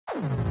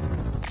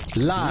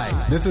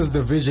Live. This is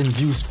the Vision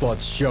View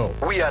Sports Show.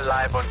 We are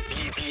live on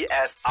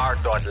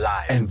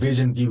BBSR.live and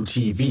Vision View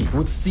TV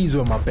with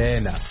Sizwe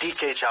Mabena,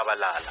 DK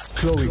Chabalala,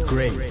 Chloe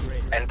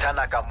Grace, and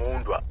Tanaka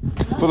Mundwa.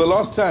 For the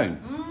last time.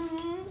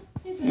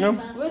 Yeah.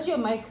 Where's your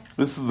mic?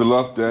 This is the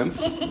last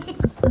dance.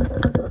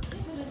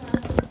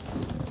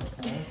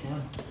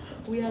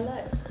 We are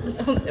live.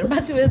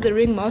 Rabati, where's the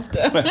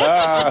ringmaster?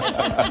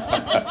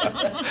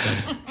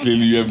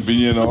 Clearly you haven't been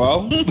here in a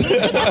while.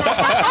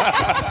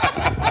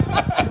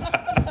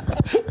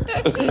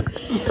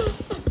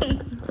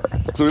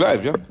 So we're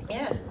live, yeah?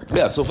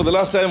 Yeah, so for the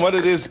last time, what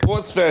it is,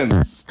 sports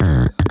fans,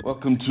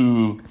 welcome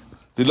to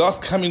the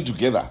last coming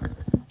together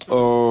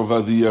of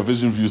the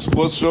Vision View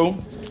Sports Show.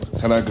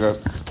 Tanaka,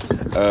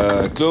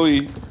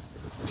 Chloe,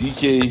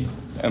 DK,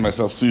 and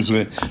myself,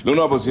 Sizwe.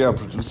 Lona was here, our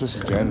producer,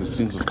 she's behind the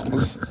scenes, of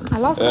course. I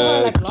lost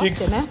all like last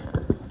Kicks. year,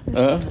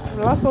 I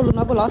lost all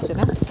Lunabo last year,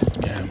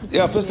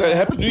 Yeah, first time,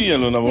 Happy New Year,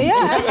 Lona.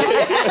 Yeah. Happy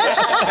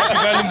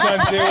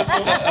Valentine's Day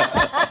also.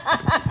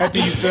 Happy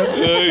Easter.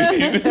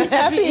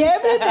 Happy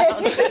everything.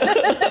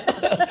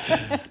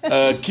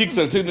 Kicks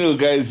and technical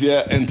guys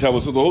here and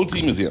Tabo. So the whole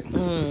team is here,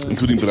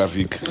 including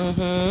Bravik.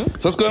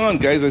 So what's going on,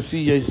 guys? I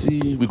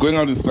see. We're going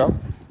out in style.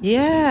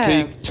 Yeah.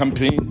 Cake,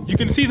 champagne. You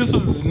can see this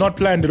was not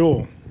planned at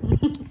all.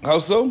 How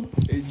so?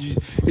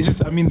 It's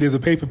just, I mean, there's a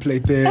paper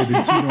plate there.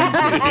 There's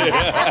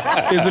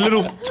a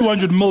little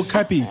 200 ml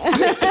cappy,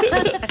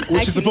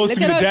 which is supposed to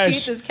be the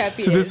dash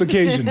to this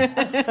occasion.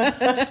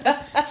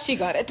 She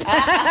got it.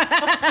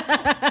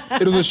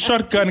 It was a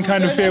shotgun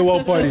kind of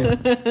farewell party.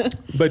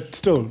 But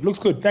still, looks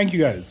good. Thank you,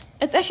 guys.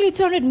 It's actually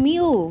 200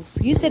 meals.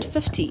 You said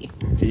 50.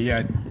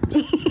 Yeah.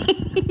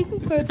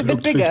 So it's a bit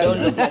Looked bigger.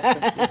 50.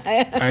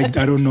 I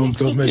don't know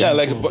those measures. Yeah,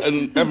 like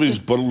an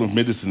average bottle of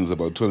medicine is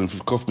about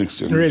 250 cough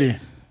mixture. Really?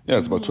 Yeah,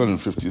 it's about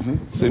 250, isn't it?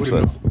 Same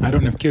size. I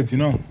don't have kids, you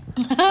know.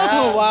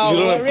 Oh, wow. You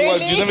don't have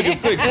really? you never get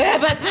sick. Yeah,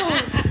 but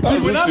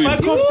When I buy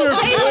cough syrup,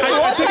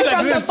 I take it like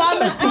from the this.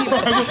 pharmacy.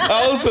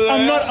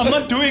 I'm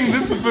not doing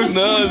this the first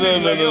No.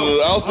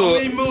 Also, how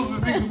many mils is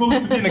this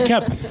supposed to be in a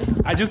cap?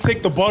 I just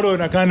take the bottle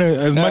and I kind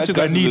of, as much as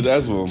I need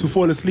as well. to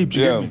fall asleep.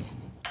 You get me?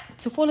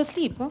 To fall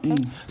asleep, okay.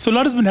 So a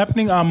lot has been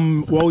happening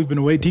while we've been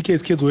away.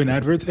 DK's kids were in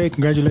adverts. Hey,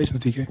 congratulations,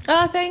 DK.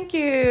 Oh, thank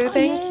you.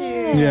 Thank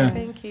you. Yeah.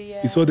 Thank you.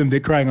 Yeah. You saw them, they're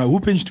crying out. Who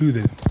pinched who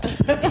then?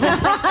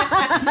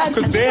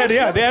 Because they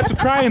had to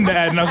cry in the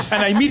ad. And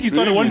I immediately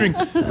started wondering,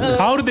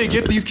 how did they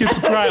get these kids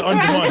to cry on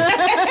demand?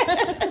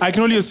 I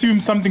can only assume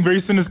something very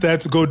sinister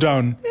had to go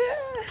down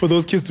for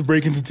those kids to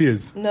break into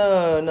tears.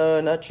 No,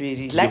 not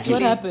really. Luckily,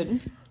 What happened?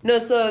 No,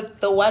 so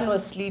the one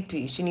was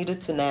sleepy. She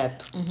needed to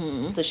nap.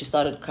 So she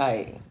started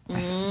crying.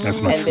 That's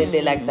not And true. then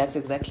they're like, that's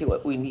exactly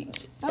what we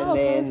need. And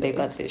then they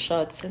got their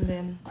shots. And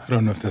then, I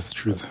don't know if that's the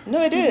truth.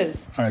 no, it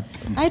is. All right.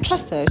 I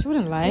trust her. She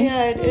wouldn't lie.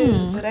 Yeah, it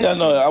is. It yeah,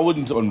 no, I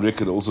wouldn't on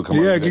record also come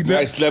Yeah, out. Like,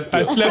 I slept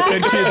that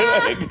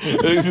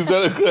kid. and she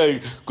started crying.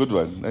 Good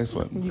one. Nice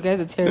one. You guys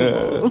are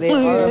terrible. They're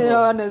horrible.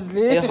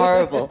 Honestly. They're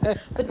horrible.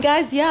 But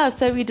guys, yeah,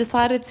 so we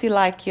decided to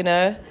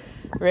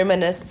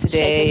reminisce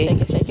today.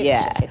 Shake it.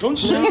 Yeah. Shake it. Don't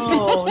shake it.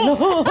 No.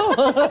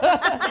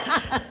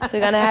 So we're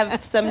gonna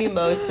have some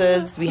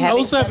mimosas. We I have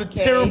also have a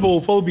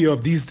terrible phobia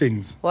of these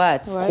things.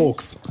 What?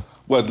 Corks.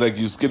 What, like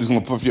you're scared it's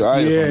going to pop your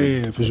eye or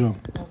something? Yeah, for sure.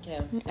 Okay.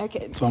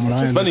 Okay. So I'm an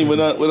It's iron. funny, when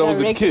I was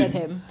a Directed at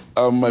kid, him.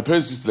 my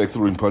parents used to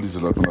throw in parties a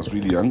lot when I was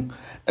really young,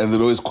 and they'd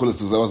always call us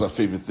because that was our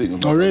favorite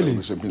thing. Oh, really?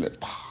 The champagne, you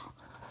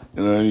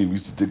know what I mean? We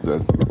used to take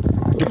that.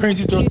 Your parents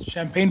used to throw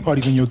champagne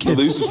parties when you were a So they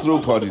kid. used to throw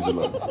parties a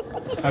lot.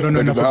 I don't know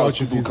Like enough at the house, about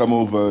you. people Sis. come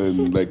over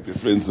and like their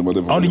friends and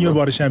whatever. I only knew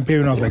about the champagne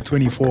when I was like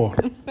 24.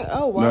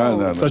 Oh, wow.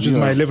 No. Such is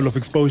my level of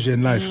exposure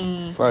in life.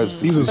 5,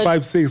 6. These was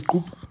 5'6".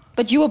 Coop.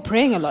 But you were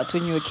praying a lot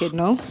when you were a kid,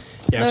 no?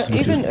 Yeah, No,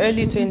 absolutely. even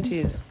early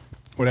 20s.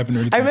 What happened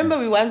early? I remember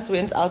we once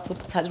went out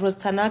with it was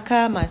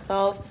Tanaka,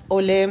 myself,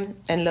 Ole, and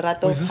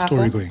Lerato. Where's this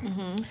story Kako.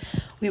 going?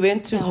 We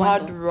went to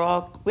Hard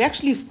Rock. We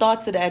actually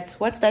started at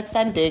what's that,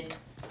 Sandek?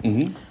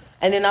 And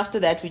then after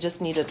that, we just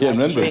needed Yeah,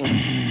 remember? drinks.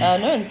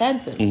 No, in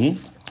Santon.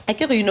 I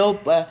can't,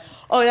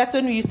 that's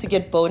when we used to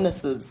get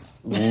bonuses.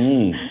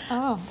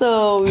 Oh.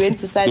 So we went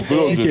to Sandek.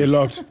 DK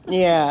laughed.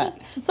 Yeah.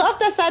 So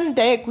after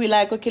Sandek, we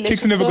like, okay, let's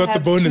Kicks just never go got the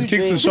have bonus. 2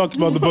 Kicks is drinks. shocked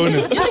about the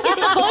bonus. You didn't get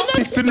the bonus?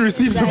 Kicks didn't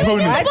receive the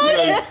bonus.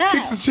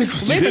 Kicks' chick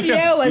was Which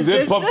year was His head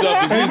this? popped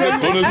up. His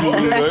head bonuses.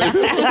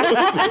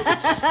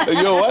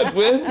 Yo, what?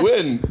 Where?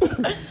 When?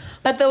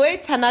 But the way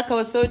Tanaka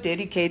was so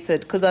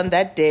dedicated, because on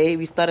that day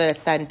we started at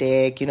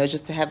Sandek,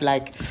 just to have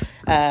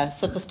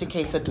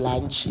sophisticated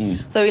lunch.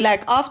 So we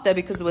after,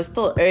 because it was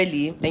still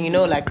early, and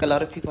a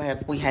lot of people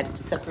we had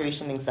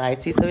separation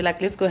anxiety. So we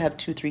let's go have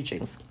 2-3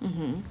 drinks.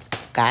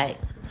 Guy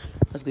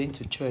was going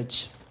to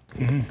church.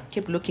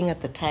 Kept looking at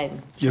the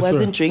time. Yes,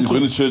 Wasn't sir. You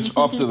drinking. went to church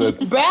after that.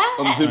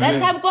 on the same That day.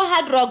 time go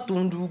Hard Rock.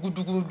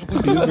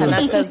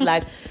 Tanaka's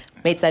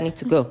mates, I need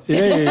to go.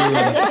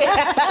 Yeah.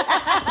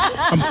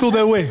 I'm still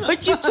that way.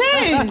 But you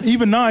changed.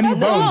 Even now I need to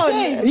bounce.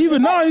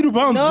 Even now I need to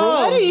bounce,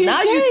 No, bro.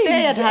 now you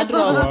stay at Hard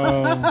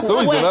Rock. It's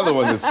always another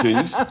one that's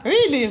changed.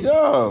 Really?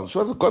 Yeah, she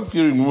was a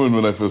God-fearing woman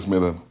when I first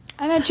met her.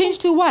 And I changed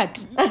to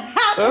what?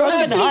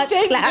 Broken heart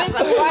Changed clap.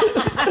 into what?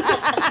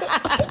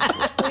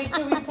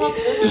 Can we pop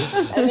this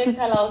and then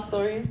tell our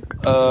stories?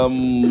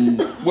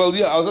 Well,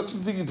 yeah, I was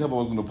actually thinking Taba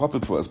was going to pop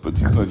it for us, but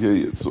he's not here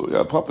yet. So,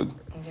 yeah, pop it.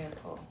 Okay,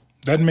 cool.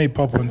 That may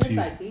pop onto This you.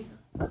 side, please.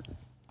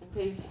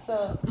 Okay,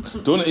 so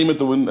Don't aim at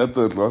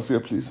the glass here,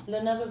 please.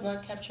 Lenaba's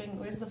not capturing.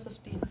 Where's the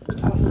 15?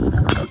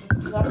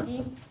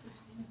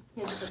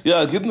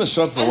 Yeah, get in the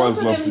shot for once,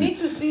 also they Lopsy. need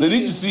to see They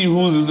need you. to see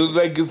who's is it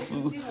like it's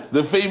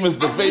the famous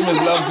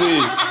Lopsy.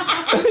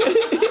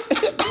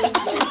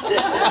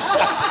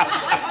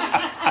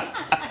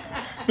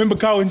 Remember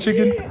cow and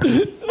chicken?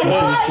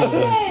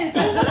 Yes,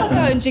 I love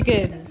cow and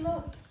chicken.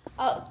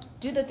 Oh,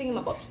 do the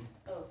thingamabob.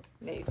 Oh,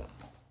 there you go.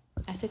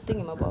 I said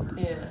thingamabob.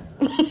 Yeah.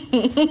 So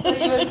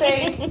you were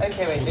saying,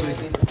 okay, wait, let me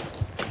do this.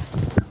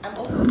 I'm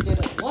also scared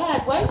of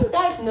what? Why are you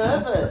guys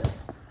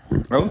nervous?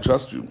 I don't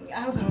trust you.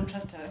 I also don't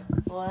trust her.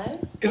 Why?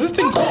 Is this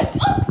thing cold?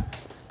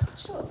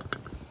 Chill.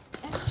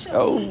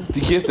 Oh,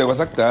 DK there was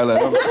like that.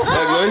 Like, when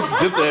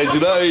she did that, you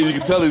know, you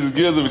can tell his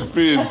years of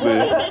experience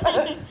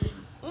there.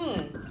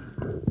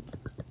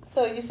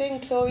 So you're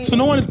saying Chloe? So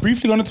no one is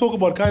briefly going to talk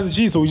about Kaiser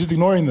Chiefs, so we're just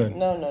ignoring them.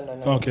 No.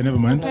 Okay, never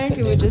mind.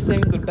 Apparently, we're just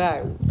saying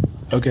goodbye.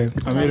 Okay,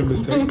 I made a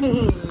mistake.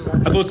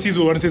 I thought Caesar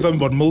would want to say something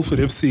about Milford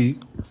FC.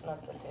 It's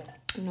not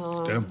okay.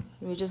 No, Damn.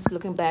 we're just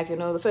looking back. You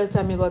know, the first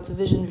time you got to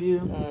Vision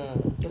View,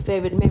 your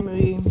favorite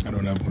memory, I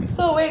don't have one.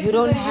 So wait, You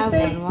don't so have you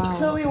say one, wow.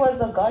 Chloe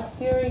was a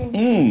God-fearing?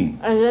 and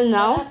then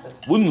now,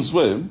 Wouldn't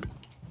swear.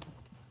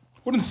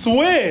 Wouldn't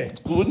swear.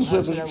 Wouldn't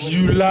swear for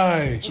You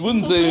lie. She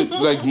wouldn't say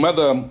like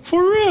mother.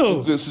 For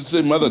real. She'd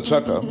say mother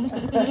Chaka.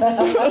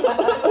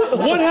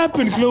 What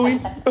happened, Chloe? You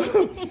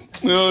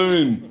know what I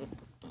mean?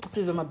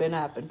 Susan Mabena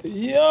happened.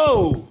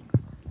 Yo.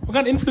 What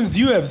kind of influence do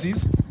you have,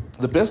 Cece?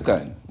 The best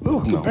kind.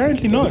 Look now.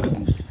 Apparently not.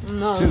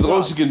 No, She's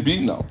all she can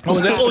be now. Oh,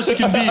 that's all she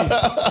can be.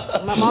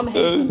 my mom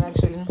hates him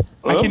actually.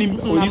 I can't even,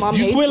 My mom do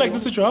you hates swear like you.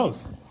 this at your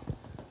house?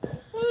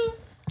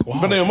 In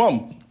front of your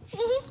mom.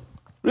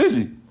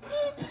 Really?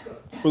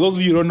 For those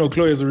of you who don't know,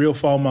 Chloe has a real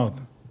foul mouth.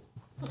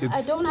 I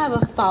It's don't have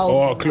a foul.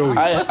 Oh, Chloe.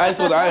 I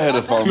thought I had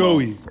a phone.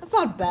 Chloe. That's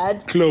not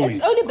bad. Chloe.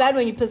 It's only bad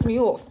when you piss me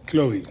off.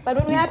 Chloe. But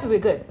when we're happy, we're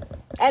good.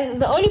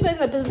 And the only person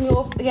that pisses me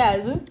off here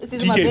is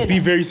Susan TK, be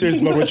Mabena. very serious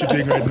about what you're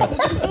doing right now.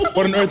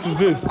 What on earth is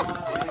this?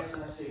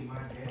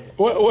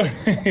 What? What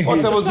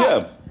time was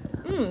here?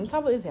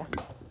 Tabo is here.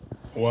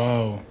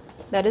 Wow.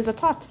 That is a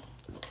tot.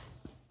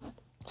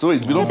 So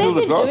wait, we So don't feel they've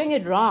the been glass? doing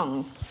it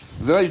wrong.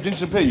 Is that how you drink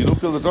champagne? You don't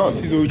feel the glass?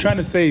 See, so we're trying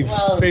to save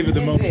at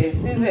the moment.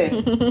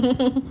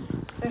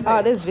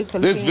 Oh, there's Victor.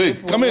 There's looking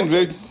Vic. for Come in,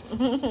 water. Vic.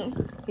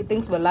 He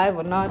thinks we're live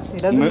or not. He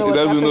doesn't He know what's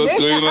doesn't know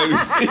happening.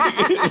 what's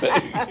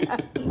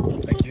going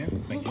on. Thank you.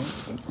 Thank you.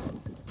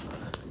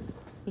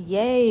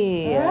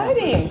 Yay.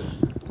 Alrighty.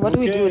 What do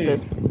we do with Okay.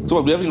 this? So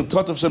what, we're having a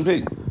tot of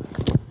champagne?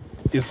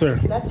 Yes, sir.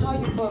 That's how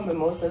you call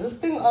mimosa. This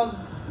thing of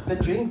the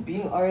drink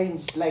being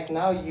orange, like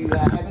now you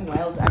are having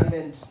Wild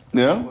Island.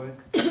 Yeah?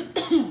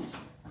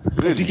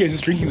 TK is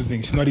just drinking the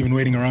thing. She's not even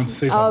waiting around to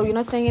say Oh, something. you're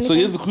not saying So anything?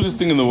 here's the coolest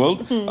thing in the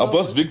world. Our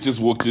boss Vic just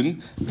walked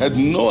in, had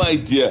no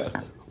idea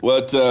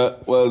what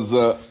was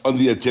on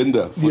the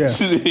agenda for Yeah.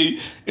 today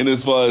in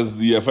as far as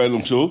the final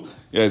show.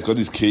 Yeah, he's got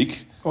his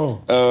cake. Oh.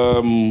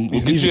 We'll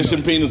He's get you a leaving now.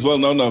 champagne as well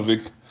now,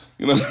 Vic.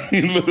 You know?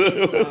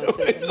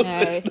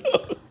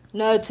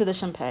 No to the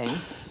champagne.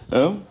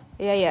 Huh?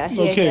 Yeah.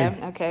 Okay.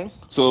 Yeah. Okay.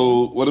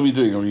 So what are we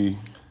doing? Are we...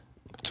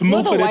 To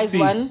You're the Milford wise FC.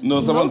 one. No,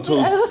 someone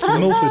told To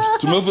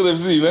Milford. to Milford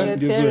FC, You're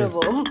né? Yes, sir.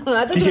 terrible.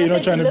 I thought TK, you you're were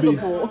not trying to be-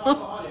 Liverpool.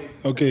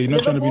 Okay, you're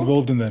not trying to be Liverpool?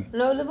 involved in that.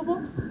 No,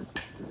 Liverpool?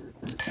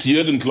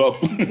 Jurgen Klopp.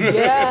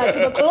 Yeah, to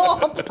the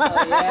club.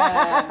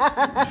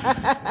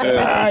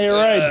 Ah, you're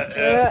right.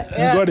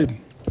 You got it.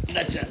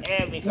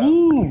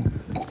 Woo.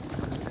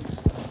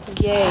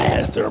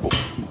 Yeah. That's terrible.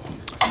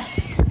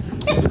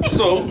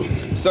 So,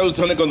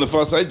 Salutonic on the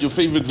far side, your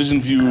favorite Vision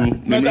View No,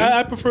 memory?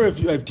 I prefer if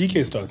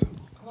TK starts.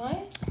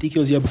 Why? TK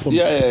was here before me.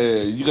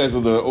 Yeah. You guys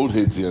are the old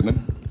heads here, né?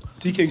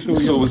 TK and Chloe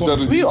So here we before start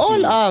me. with We these all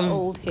two.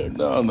 Old heads.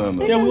 No.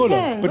 Yeah, we all are.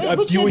 Ten. But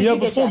Which you year were did here you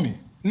get before here? me.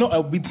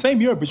 No, we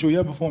same year, but you were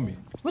here before me.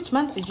 Which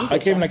month did you I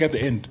get came here? like at the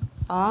end.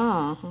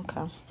 Ah,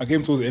 okay. I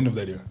came towards the end of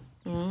that year.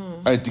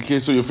 Alright, DK,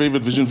 so your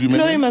favorite Vision View Chloe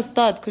memory? must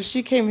start because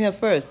she came here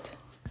first.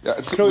 Yeah,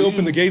 Chloe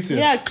opened the gates here.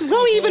 Yeah,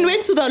 Chloe even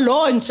went to the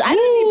launch. I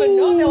didn't even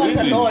know there was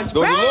Really? a launch.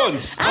 There was a Bruh,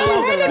 launch? I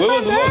heard it Where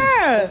was from the launch?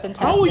 her. That's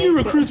fantastic. How were you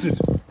recruited?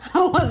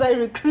 How was I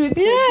recruited?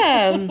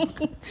 Yeah.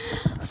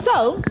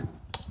 So,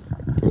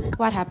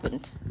 what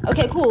happened?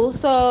 Okay, cool.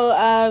 So,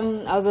 I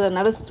was at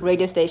another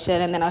radio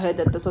station, and then I heard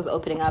that this was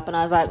opening up, and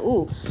I was like,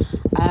 ooh,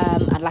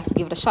 I'd like to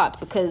give it a shot.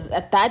 Because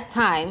at that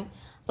time,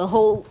 the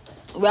whole,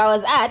 where I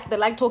was at, they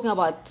like talking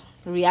about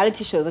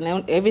reality shows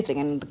and everything,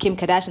 and the Kim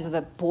Kardashians, and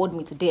that bored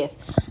me to death.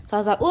 So I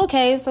was like, oh,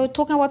 okay, so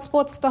talking about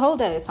sports the whole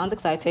day, it sounds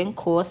exciting.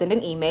 Cool, send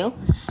an email.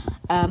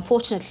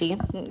 Fortunately,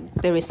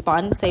 they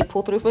respond, say,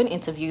 pull through for an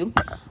interview.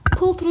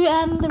 Pull through,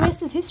 and the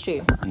rest is history.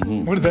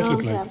 What did that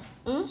look like? yeah.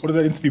 What did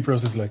that interview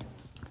process like?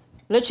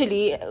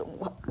 Literally,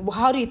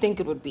 how do you think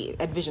it would be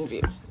at Vision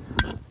View?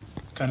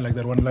 Kind of like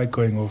that one light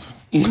going off.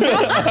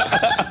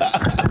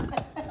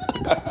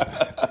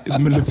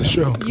 in the middle of the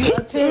show. You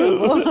are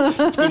terrible.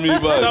 It's gonna be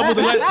bad. Stop with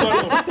the lights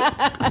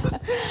gone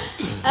off.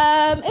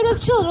 It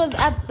was chill. It was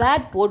at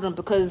that boardroom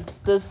because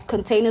this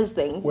containers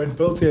thing. When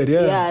built here,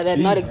 yeah. Yeah, that had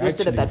not Jeez,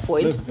 existed at actually, that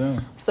point. flip, yeah.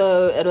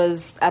 So it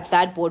was at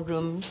that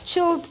boardroom.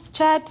 Chilled,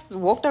 chat,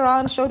 walked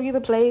around, showed you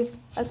the place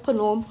as per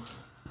norm.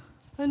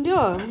 And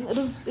yeah,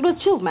 it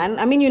was chilled, man.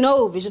 I mean, you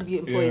know, Vision View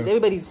employees, Yeah.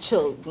 everybody's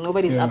chilled.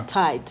 Nobody's Yeah.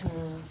 uptight.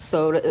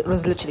 So it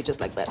was literally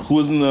just like that.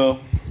 Who's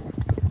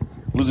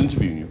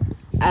interviewing you?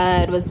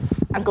 It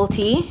was Uncle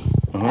T.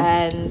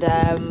 And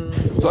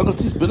So Uncle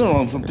T's been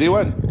around from day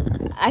one.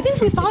 I think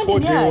we found him, before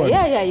day one.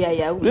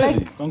 yeah. Really?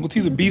 Like, Uncle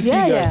T's a BC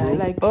yeah, guy, bro.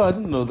 like Oh, I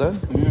didn't know that.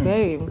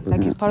 very,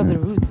 like he's part of the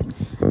roots.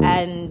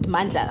 And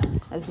Mandla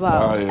as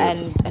well. Ah,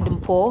 yes. And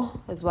Mpo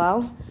as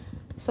well.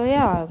 So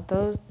yeah,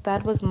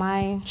 that was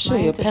my Sure, my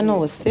your interview. panel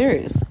was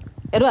serious.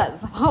 It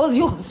was. How was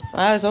yours?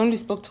 I only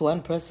spoke to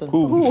one person.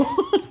 Who?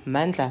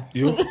 Mandla.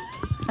 You?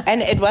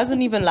 And it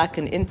wasn't even like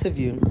an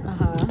interview.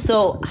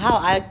 So how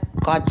I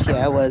got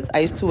here was I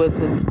used to work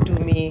with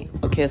Dumi.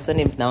 Okay, her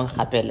surname's now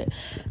Khapele.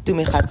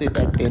 Dumi Khaswe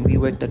back then. We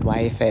worked at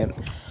YFM.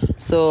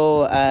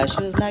 So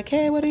she was like,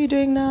 "Hey, what are you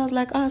doing now?" I was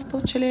like,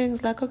 still chilling.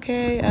 It's like,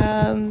 "Okay,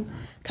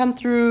 come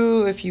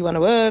through if you want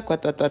to work."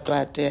 What.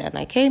 And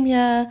I came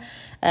here.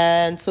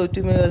 And so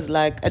Dumi was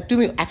like,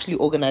 Dumi actually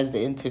organized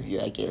the interview,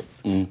 I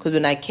guess. Because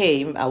when I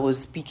came, I was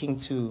speaking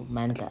to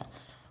Mandla.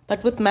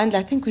 But with Mandla,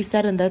 I think we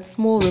sat in that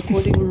small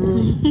recording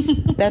room.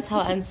 That's how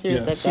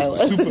unserious that guy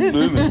was.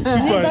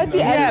 Super.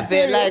 Yeah,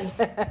 but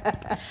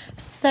like,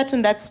 sat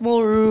in that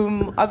small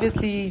room.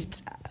 Obviously,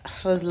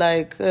 I was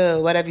like,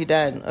 what have you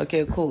done?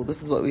 Okay, cool.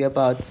 This is what we're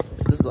about.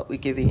 This is what we're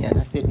giving. And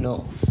I said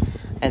no.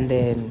 And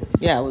then,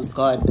 yeah, I was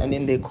gone. And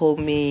then they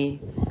called me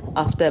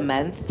after a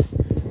month.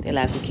 They're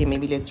like, okay,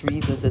 maybe let's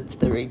revisit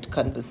the rate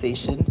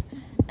conversation.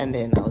 And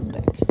then I was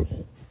back.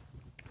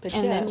 But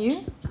And then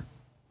you?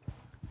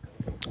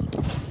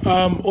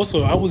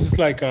 Also, I was just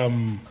like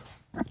in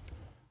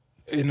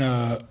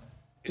a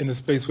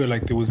space where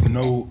like there was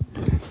no.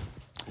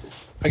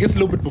 I guess a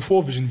little bit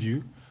before Vision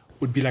View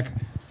would be like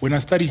when I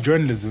studied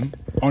journalism,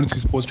 I wanted to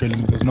do sports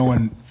journalism. There was no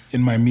one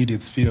in my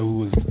immediate sphere who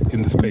was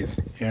in the space,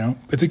 you know,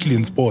 particularly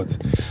in sports.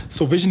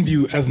 So Vision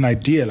View as an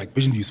idea, like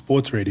Vision View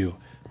Sports Radio,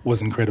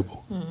 was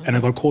incredible. And I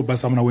got called by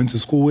someone I went to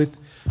school with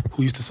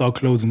who used to sell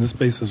clothes in this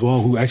space as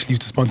well, who actually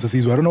used to sponsor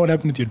Caesar. I don't know what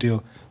happened with your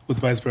deal with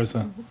vice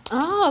versa.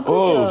 Oh,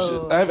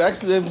 Oh, shit. I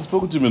haven't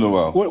spoken to him in a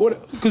while.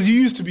 What? Because you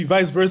used to be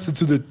vice versa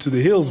to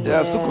the hills, bro. Yeah,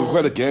 I've still got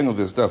quite a gang of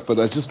their stuff, but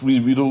I just we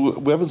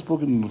haven't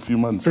spoken in a few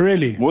months.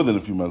 Really? More than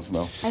a few months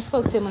now. I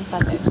spoke to him on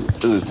Sunday.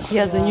 he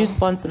has a new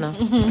sponsor now.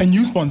 A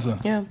new sponsor.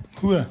 Yeah.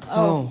 Who?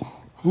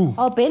 Who?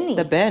 Oh, Benny.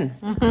 The Ben.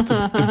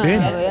 The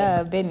Ben. Oh,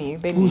 yeah, Benny.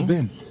 Who's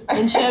Ben?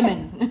 In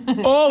Sherman.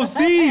 Oh,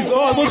 C's.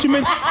 Oh, I thought you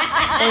meant.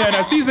 Oh, yeah,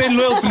 now C's ain't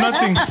loyal to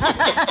nothing.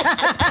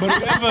 But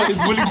whoever is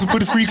willing to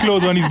put free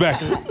clothes on his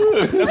back,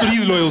 that's what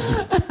he's loyal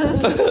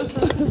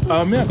to.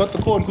 Yeah, I got the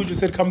call and Kuja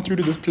said, come through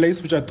to this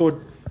place, which I thought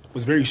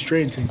was very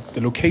strange because the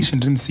location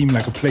didn't seem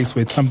like a place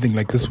where something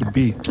like this would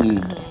be.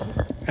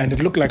 And it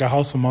looked like a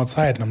house from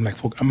outside. And I'm like,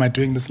 fuck, am I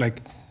doing this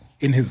like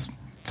in his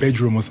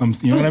bedroom or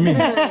something? You know what I mean?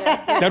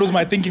 That was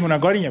my thinking when I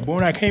got in here. But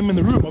when I came in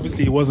the room,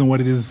 obviously it wasn't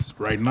what it is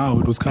right now.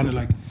 It was kind of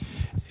like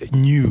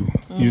new,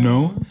 you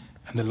know?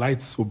 And the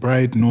lights were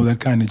bright and all that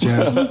kind of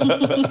jazz. I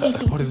was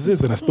like, what is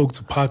this? And I spoke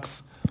to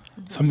Parks,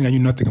 something I knew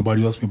nothing about.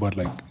 He asked me about,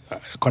 like, I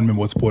can't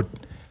remember what sport,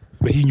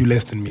 but he knew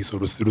less than me, so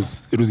it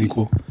was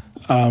equal.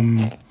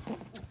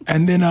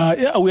 And then,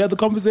 yeah, we had the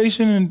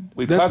conversation and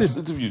Wait, that's Parks it.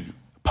 interviewed you.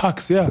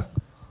 Parks, yeah.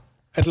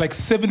 At like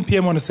 7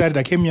 p.m. on a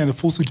Saturday, I came here in a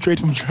full suit straight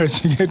from church.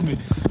 He had me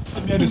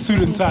in a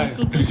suit and tie.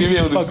 You came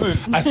here with a Parks, suit?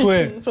 I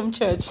swear. From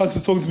church. Parks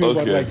is talking to me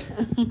about Okay.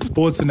 like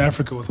sports in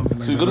Africa or something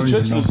like So you that. go I to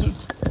don't church in a even know.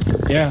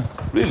 suit? Yeah.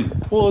 Really?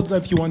 Well, it's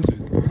if you want to.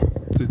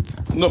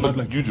 It's No, not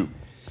but you do.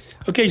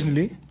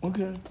 occasionally.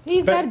 Okay.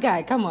 He's that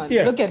guy. Come on.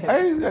 Yeah. Look at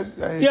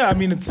him. Yeah, I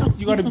mean, it's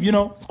you got to, you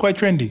know, it's quite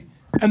trendy.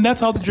 And that's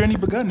how the journey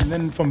began. And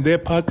then from there,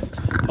 Parks,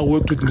 I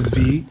worked with Ms.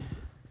 V.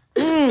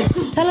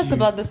 Tell us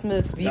about this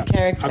Miss V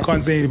character. I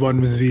can't say anything about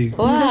Ms. V.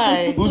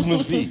 Why? Who's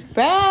Miss V?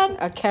 Brad,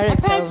 A character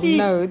of apparently-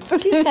 note.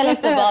 Please tell us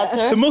about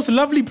her. The most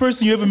lovely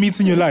person you ever meet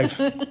in your life.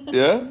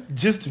 Yeah?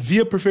 Just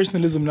via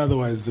professionalism and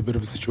otherwise is a bit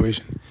of a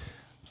situation.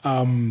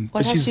 What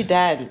but has she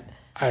done?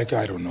 I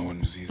don't know what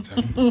Ms. V's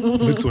done.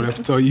 Victor would have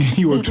to tell you.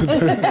 He worked with her.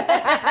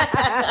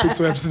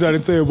 Victor would have to sit down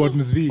and tell you about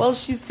Ms. V. Well,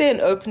 she'd say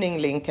an opening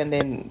link and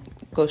then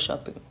go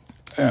shopping.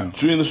 Yeah.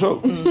 During the show?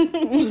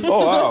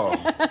 Oh, wow.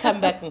 Come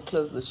back and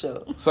close the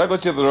show. So I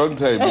got you at the wrong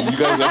time. You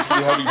guys are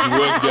actually having to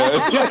work there.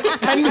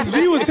 And Ms.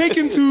 V was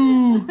taken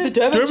to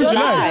Durban,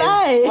 July.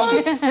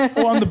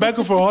 Oh, on the back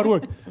of her hard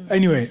work.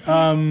 Anyway,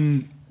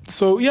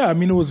 so yeah, I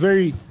mean, it was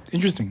very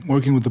interesting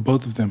working with the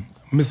both of them.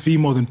 Miss V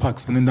more than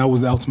Parks, and then that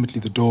was ultimately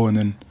the door, and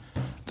then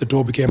the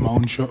door became my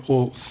own show.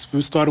 Or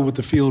we started with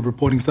the field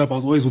reporting stuff. I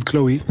was always with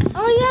Chloe.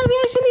 Oh yeah, we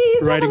actually used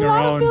to have Riding a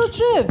lot around. of field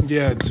trips.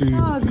 Yeah,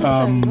 good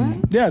times,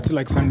 right? to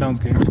like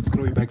Sundowns games. It was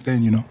Chloe back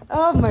then, you know.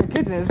 Oh my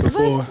goodness!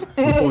 Before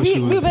she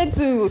we was- went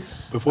to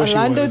before she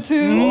Orlando was-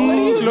 too. What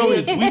do you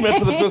Chloe, mean? we met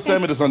for the first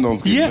time at the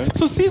Sundowns game. Yeah, right?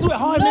 so Sizwe,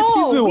 how I met No,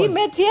 Sizwe we was...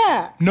 met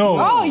here. No.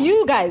 Oh,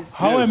 you guys.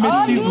 How Yes. I met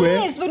Oh Sizwe...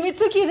 yes, when we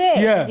took you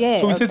there. Yeah.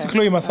 So we said to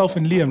Chloe, myself,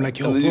 and Liam, like,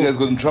 yo, And then you bro, guys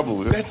got in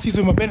trouble. Yeah? that's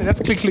Sizwe Mabene, that's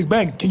Click Click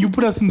Bang. Can you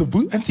put us in the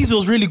booth? And Sizwe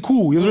was really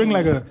cool. He was wearing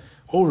like a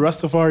whole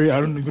Rastafari. I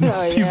don't even know.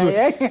 Oh, yeah, Sizwe.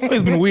 yeah. It's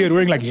always been weird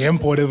wearing like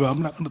hemp or whatever.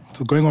 I'm like,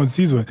 what's going on with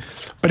Sizwe?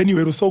 But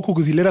anyway, it was so cool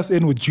because he let us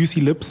in with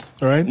juicy lips,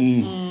 all right?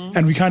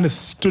 And we kind of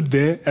stood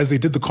there as they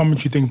did the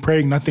commentary thing,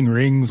 praying nothing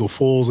rings or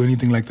falls or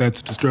anything like that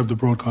to disturb the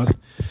broadcast.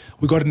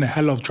 We got in a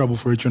hell of trouble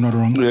for it, you're not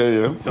wrong.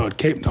 Yeah. No, it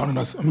came down on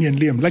us, me and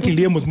Liam. Luckily,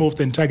 Liam was more of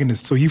the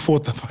antagonist, so he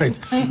fought the fight.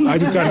 I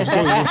just kind of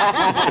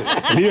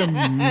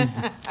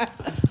Liam.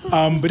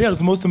 But yeah, it was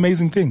the most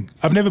amazing thing.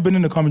 I've never been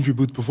in a commentary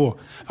booth before.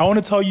 I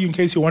want to tell you, in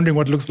case you're wondering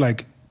what it looks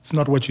like, it's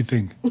not what you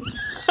think.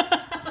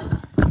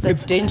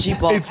 It's a dingy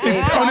box.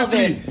 It's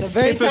honestly,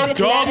 it's a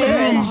dark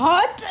room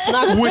Hot.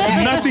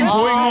 with nothing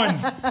going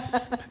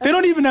on. They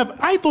don't even have.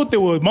 I thought there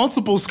were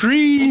multiple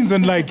screens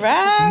and like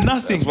Bruh.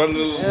 nothing. It's one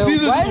little...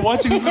 Jesus is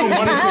watching this little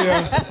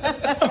monitor,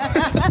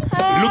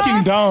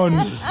 looking down.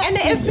 And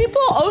if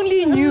people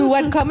only knew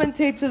what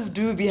commentators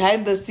do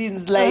behind the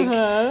scenes, like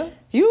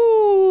you,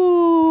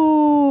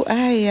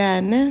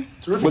 nah.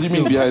 What do you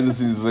mean behind the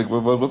scenes? Like,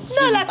 what's the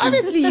No, strangest like thing-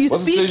 obviously you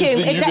what's the strangest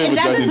speaking. thing you've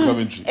ever done in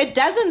commentary? It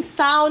doesn't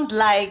sound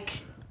like.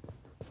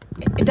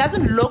 It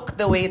doesn't look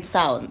the way it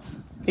sounds.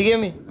 You get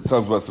me? It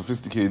sounds about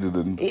sophisticated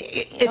and...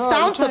 It Oh,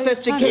 sounds you're trying-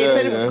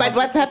 sophisticated, Yeah, yeah. but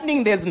what's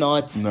happening there's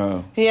not.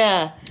 No.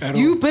 Yeah. At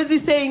You all. busy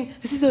saying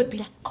this is what be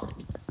like.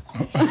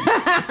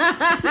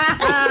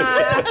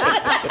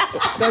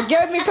 Don't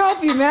get me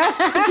coffee, man.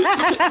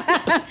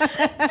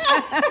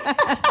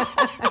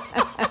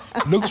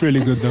 Looks really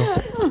good though.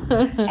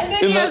 And then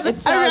he has It a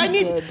sounds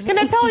runny. good. Can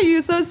I tell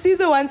you? So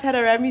Caesar once had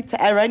a runny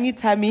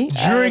tummy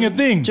During a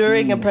thing.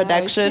 during a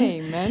production.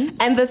 Okay, man.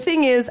 And the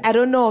thing is, I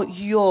don't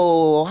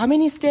know. How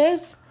many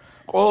stairs?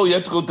 Oh, you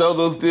had to go down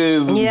those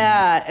stairs.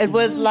 Yeah, it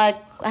was like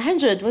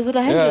 100. Was it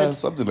 100? Yeah,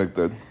 something like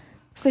that.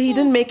 So he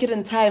didn't make it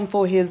in time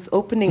for his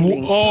opening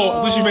ring. Oh,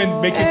 I thought you meant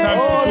making time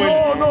to the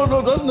toilet. Oh,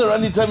 no, that wasn't the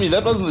Randy Tammy.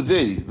 That wasn't the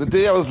day. The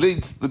day I was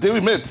late. The day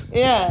we met.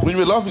 Yeah. When you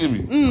were laughing at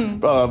me.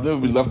 Bro, I've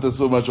never been laughed at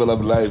so much while I'm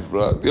alive,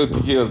 bro. Yo,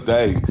 Kiki was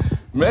dying.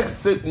 Max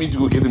sent me to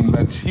go get him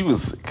lunch. He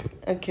was sick.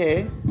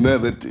 Okay. No,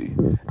 that day.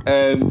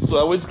 And so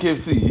I went to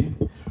KFC.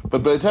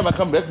 But by the time I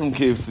come back from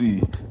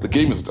KFC, the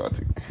game is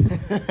starting.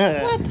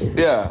 What?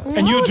 Yeah.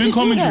 And you were would doing you do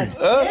commentary.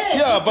 that?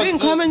 Yeah, but doing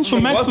commentary.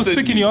 So Max boss was sent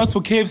sick and me. he asked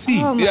for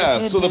KFC. Oh, my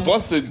Yeah, so the goodness.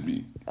 boss sent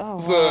me. Oh,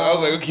 So I was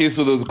like, okay,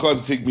 so there was a car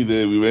to take me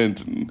there. We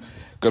went and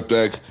got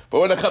back.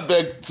 But when I come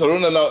back,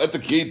 Sarona now at the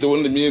gate, they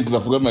won't let me in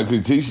because I forgot my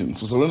accreditation.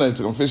 So Sarona has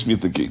to come fetch me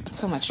at the gate.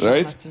 So much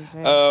right?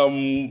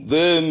 drama,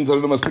 Then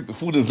Sarona must take the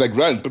food and it's like,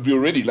 run, but we're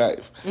already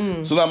live.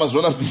 So now I must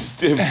run up these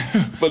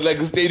steps. But like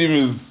the stadium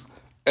is...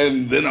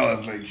 And then I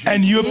was like...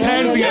 And you're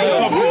panting at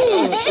the top.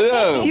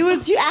 yeah. He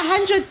was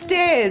 100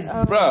 stairs.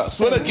 Bruh,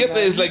 so when I get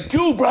there, it's like,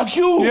 Q, bruh,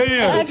 Q. Yeah,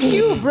 yeah. Like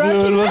you, bro.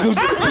 Welcome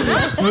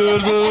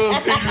to-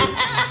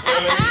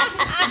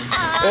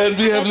 And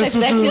we have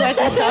listened exactly to what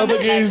that up sounded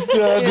against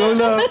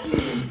Dola.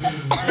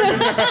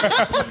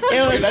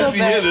 It was You can so actually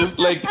hear bad. this,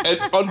 like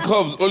on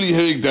comms, only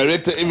hearing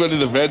director, everyone in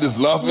the van is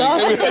laughing.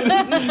 Everyone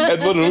is, and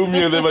both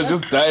Romeo and them are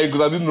just dying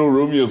because I didn't know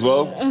Romeo as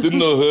well, didn't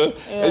know her.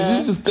 And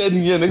she's just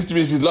standing here next to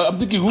me. She's like, I'm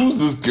thinking, who's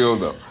this girl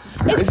now?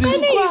 And It's she's funny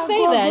just, you "Go on, say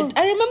go on, that.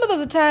 I remember there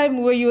was a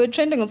time where you were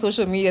trending on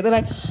social media. They're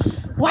like,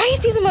 why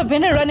is Sizwe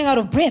Mabene running out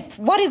of breath?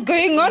 What is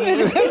going on with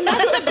him? It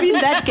must have been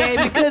that game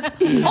because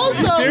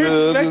also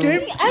Serious? That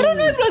game? I don't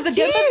know if it was the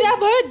game, but I've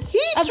heard.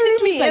 he I've threw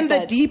seen me tweets like in the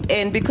that. deep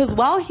end because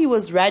while he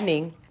was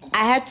running,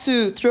 I had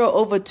to throw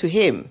over to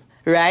him,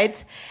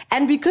 right?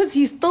 And because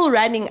he's still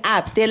running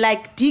up, they're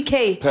like,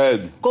 DK,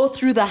 Pad. go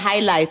through the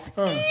highlights.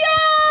 Yeah.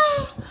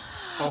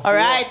 All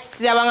right,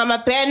 Siyabonga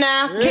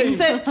Mabena kicks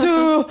it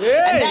too,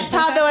 and that's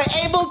how they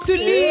were able to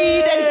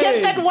lead and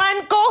get that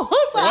one goal.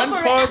 So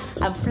One pass.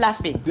 I'm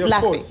fluffing. Yeah, of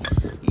course.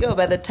 Yo,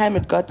 by the time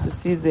it got to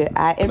Caesar,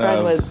 everyone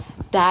Nah. was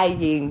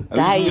dying. And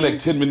it took me like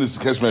 10 minutes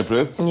to catch my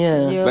breath.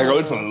 Yeah. Yeah. Like I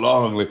went for a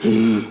long, like, and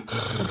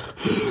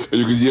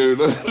you could hear it.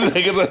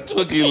 Like as I'm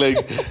talking,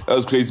 like that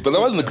was crazy. But that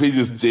wasn't the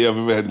craziest day I've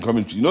ever had in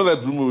commentary. You know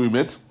that room where we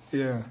met?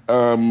 Yeah.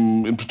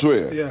 In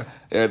Pretoria. Yeah.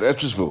 At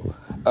Atrisville.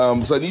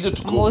 So I needed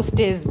to go. Most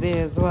days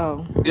there as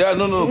well. Yeah,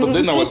 no. But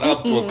then I was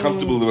up, it was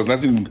comfortable. There was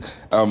nothing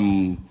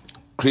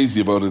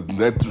crazy about it in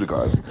that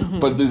regard.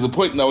 But there's a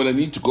point now when I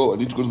need to go. I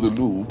need to go to the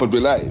loo, but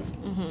we're live.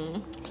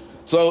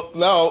 So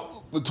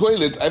now the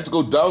toilet, I have to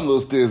go down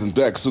those stairs and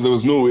back. So there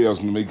was no way I was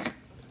gonna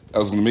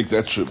make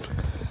that trip.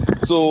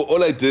 So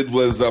all I did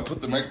was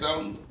put the mic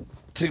down,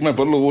 take my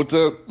bottle of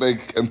water,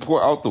 and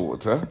pour out the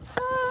water.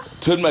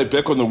 Turn my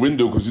back on the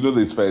window because you know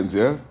there's fans,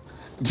 yeah.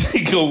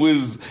 Take a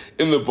whiz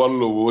in the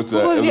bottle of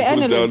water Who was and your put it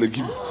down and analyst?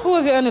 keep. Who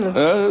was your analyst?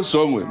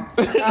 Shongwen.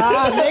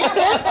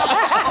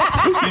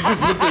 He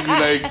just looked at me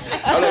like,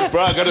 I'm like,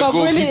 bro, I gotta go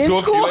Babuli keep is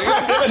talking. cool. Like,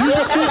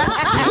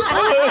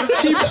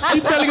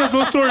 Keep telling us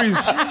those stories.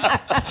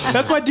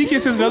 That's why DK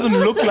says it doesn't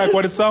look like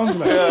what it sounds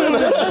like.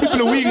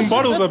 People are weeing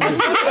bottles up here.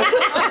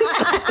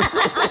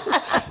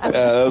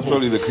 that was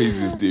probably the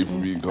craziest day for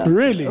me in Ghana.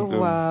 Really?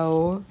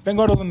 Wow. Thank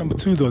God it wasn't number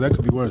 2 though. That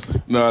could be worse.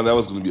 No, that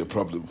was going to be a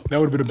problem. That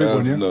would have been a big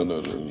one, yeah?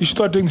 No. You should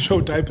start doing the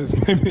show diapers,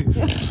 maybe.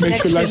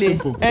 Make your life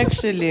simple.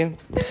 Actually.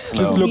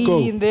 Just look go.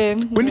 Me there.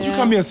 When did you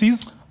come here,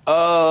 C's?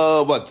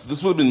 What?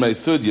 This would have been my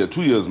 3rd year,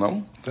 2 years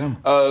now. Damn.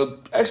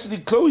 Actually,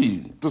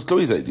 Chloe, it was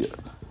Chloe's idea.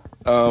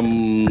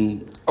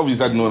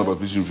 Obviously, I'd known about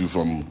Vision View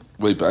from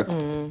way back.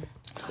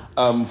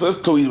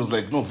 First, Chloe was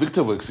like, no,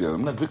 Victor works here.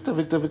 I'm like, Victor.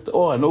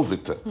 Oh, I know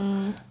Victor.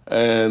 And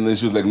then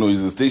she was like, no,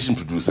 he's a station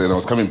producer. And I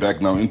was coming back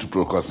now into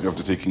broadcasting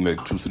after taking like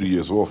 2-3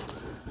 years off.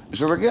 And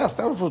she was like, yeah,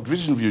 start with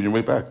Vision View on your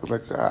way back. I was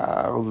like,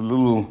 I was a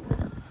little...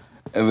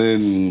 And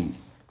then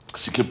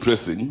she kept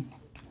pressing.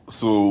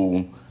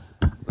 So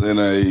then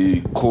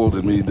I called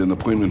and made an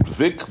appointment with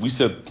Vic. We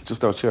sat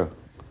just out here.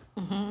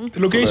 The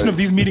location of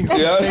these meetings.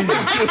 Yeah.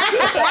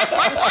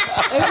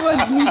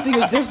 Everyone's meeting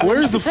is different.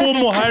 Where is the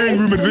formal hiring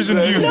room at Vision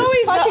View?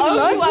 Chloe's the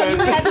only one who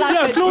had like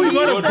Yeah, a Chloe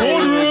got a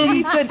boardroom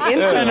decent and a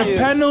interview.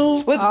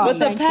 panel. With the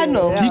thank you.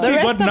 panel. Yeah. The DK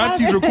rest got of us-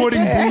 Nazis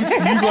recording booth.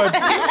 You got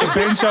a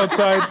bench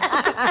outside.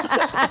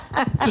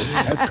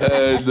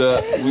 And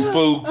we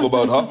spoke for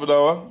about half an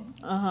hour.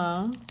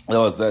 That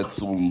was that.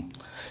 So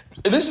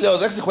initially, I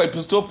was actually quite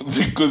pissed off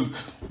because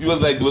he was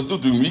like, they were still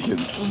doing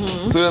weekends. So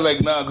he was like,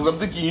 nah, because I'm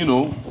thinking,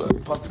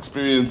 past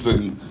experience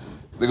and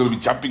they're going to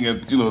be jumping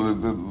at,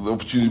 the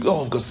opportunity.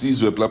 Oh, I've got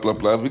Caesar, blah, blah,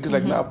 blah. Because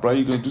like, nah, bro,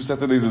 you're going to do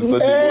Saturdays and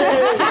Sundays.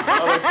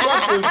 I'm like,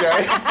 fuck this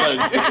guy.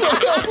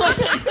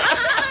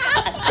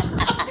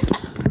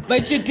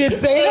 But you did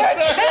say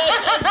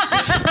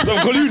that. So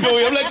I'm calling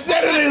Chloe. I'm like,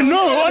 Saturdays.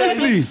 No,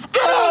 honestly.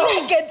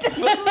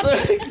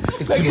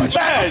 It's like, it's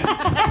bad.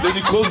 Then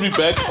he calls me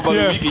back about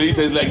a week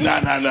later. He's like, nah.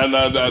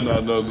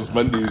 This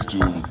Monday is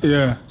too.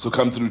 Yeah. So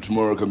come through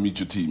tomorrow, come meet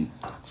your team.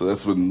 So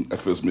that's when I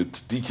first met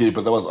DK,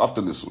 but that was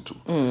after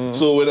Lesotho.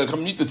 So when I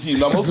come meet the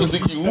team, I'm also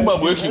thinking, who am I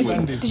working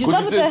with? Did you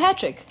start with the hat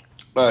trick?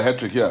 Hat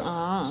trick,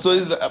 yeah. So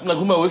he's like, I'm like,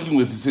 who am I working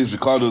with? He says,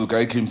 Ricardo, the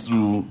guy came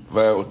through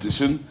via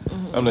audition.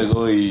 I'm like,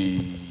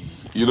 oi.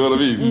 You know what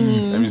I mean? I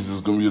mean,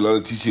 there's going to be a lot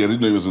of teaching. I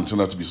didn't know he was going to turn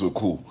out to be so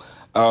cool.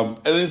 And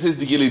then it says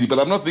DK Lady, but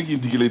I'm not thinking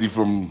DK Lady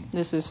from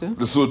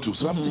Lesotho.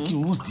 So I'm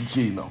thinking, who's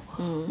DK now?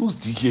 Who's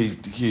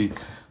DK?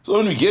 So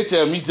when we get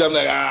here, I meet him, I'm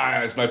like,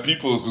 it's my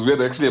people. Because we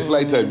had actually a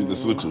flight time in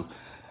Lesotho.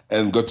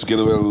 And got to get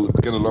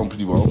along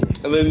pretty well.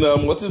 And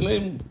then, what's his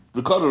name?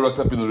 Ricardo rocked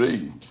up in the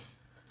rain.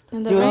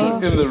 In the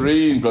rain. In the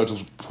rain, bro. It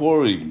was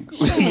pouring.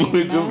 We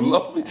were just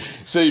laughing.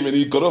 Shame, and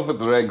he got off at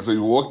the rank, so he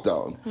walked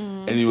down.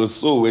 And he was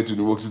so wet when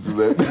he walked into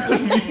that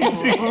meeting.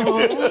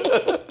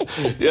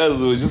 Yeah, so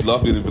we were just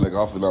laughing at him for like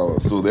half an hour.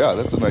 So, yeah,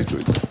 that's a night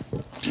choice.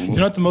 You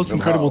know what the most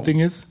incredible thing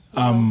is?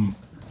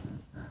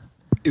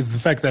 Is the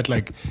fact that,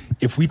 like,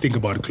 if we think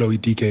about Chloe,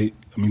 DK,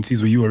 I mean,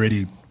 Cesar, you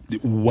already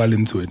well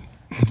into it.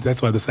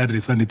 That's why the Saturday,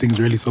 Sunday thing is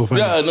really so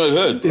funny. Yeah, no, it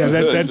hurt. Yeah,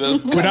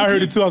 when I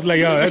heard it too, I was like,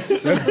 "Yo,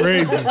 that's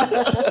crazy.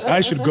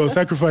 I should go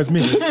sacrifice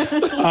me."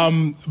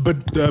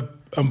 But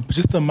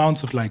just the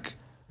amounts of like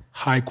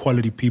high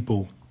quality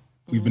people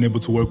we've been able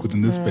to work with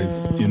in this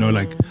space,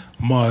 like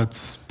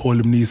Mats, Paul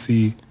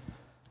Mnisi,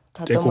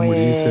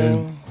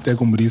 Teko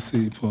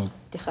Modise for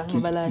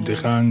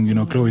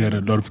Dechang. Chloe had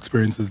a lot of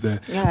experiences there.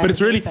 Yeah, but it's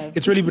time.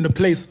 really been a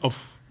place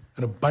of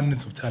an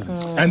abundance of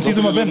talent. And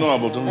Cesar Mabena.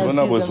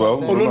 Lonabo as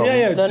well.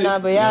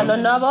 Lonabo.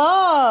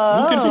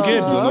 Who can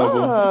forget?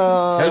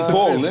 And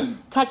Paul, ne?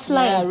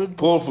 Touchline.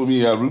 Paul for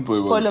me,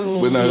 Rupo was Paul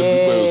when I was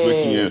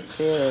working here.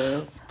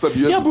 Yes. Some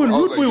years Yeah, but ago, I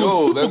Root Boy was yo,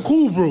 super that's-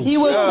 cool, bro. He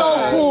was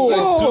so cool. like,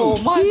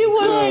 dude. He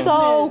was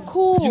so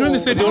cool. You know they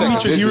say don't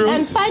meet your Legend. And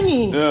heroes.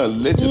 funny. Yeah,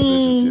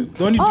 legend.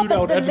 The only Oh, dude I but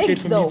would the advocate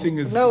links for though. meeting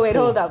is... No, wait,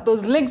 Paul. hold up.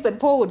 Those links that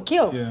Paul would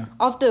kill Yeah.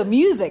 after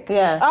music.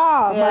 Yeah.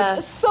 Ah, Yeah.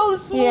 man, so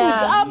smooth.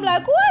 Yeah. I'm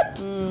like, what?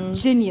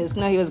 Genius.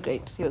 No, he was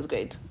great. Yeah,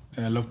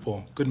 I love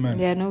Paul. Good man.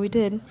 Yeah, no, we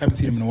did. Haven't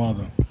seen him in a while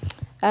though.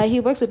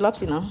 He works with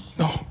Lopsy now.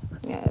 Oh,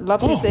 Yeah,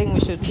 Lopsy's Oh. saying we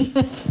should.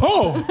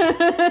 oh,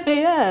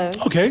 Yeah.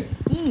 okay.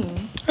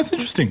 That's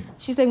interesting.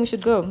 She's saying we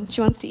should go. She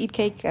wants to eat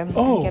cake and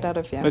get out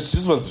of here. No, she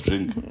just wants to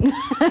drink. She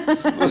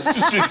wants to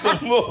drink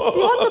some more. Do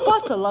you want the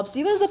bottle,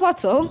 Lopsy? Where's the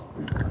bottle?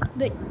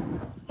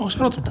 Oh,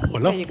 shout out to Paul. I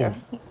There love you Paul. go.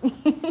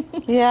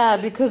 Yeah,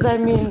 because I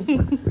mean,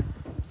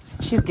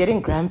 she's getting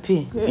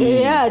grumpy.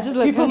 Yeah, just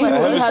like People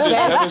must see her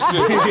back.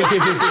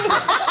 Have a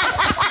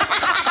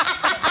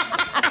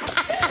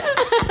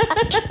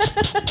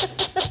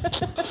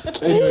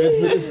Anyway,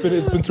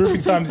 it's been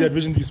terrific times here at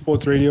Vision View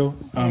Sports Radio.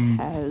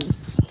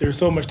 There's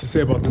so much to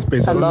say about this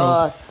space. I don't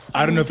know.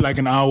 I don't know if like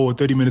an hour or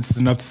 30 minutes is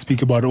enough to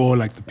speak about all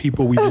like the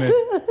people we've met,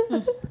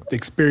 the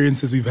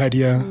experiences we've had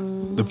here,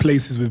 the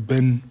places we've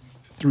been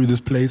through this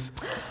place.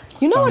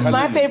 You know what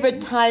my favorite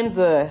times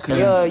were?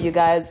 Yo, you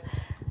guys.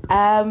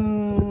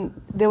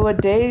 There were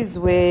days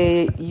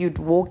where you'd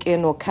walk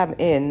in or come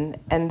in,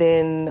 and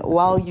then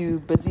while you're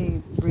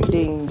busy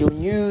reading your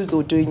news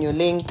or doing your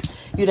link,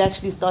 you'd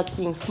actually start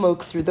seeing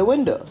smoke through the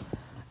window.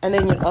 And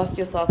then you'd ask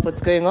yourself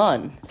what's going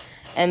on.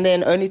 And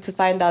then only to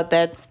find out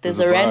that there's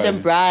a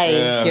random bride,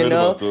 Yeah, I you heard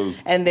know? about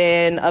those. And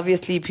then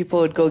obviously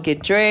people would go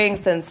get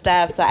drinks and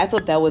stuff. So I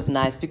thought that was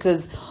nice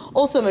because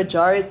also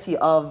majority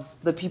of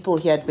the people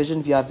here at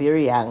Vision View are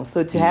very young.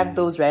 So to have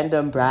those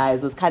random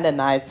brides was kind of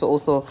nice to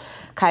also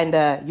kind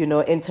of, you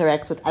know,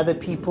 interact with other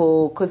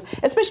people. Because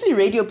especially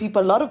radio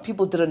people, a lot of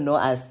people didn't know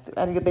us.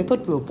 And they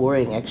thought we were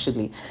boring,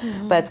 actually.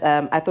 But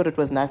I thought it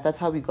was nice. That's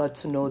how we got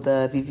to know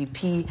the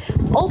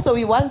VVP. Also,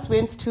 we once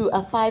went to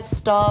a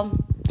 5-star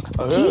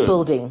team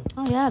building.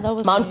 Oh yeah, that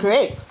was Mount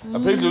Grace.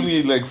 Apparently,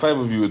 only like 5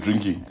 of you were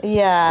drinking.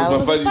 Yeah.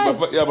 'Cause my Was it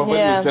buddy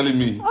Yeah. was telling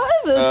me. Oh,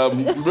 is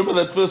it? Remember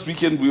that first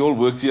weekend we all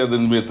worked here,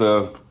 then we had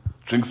a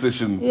drink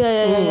session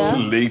Yeah.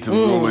 till late, and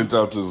we all went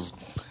out as.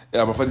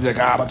 Yeah, my friend's like,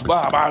 it's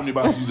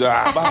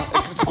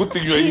a good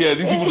thing you're here.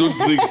 These people don't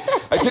drink.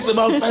 I checked them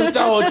out,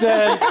 5-star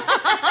hotel.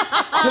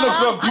 10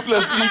 o'clock, people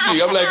are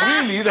sleeping. I'm like,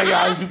 really? He's like,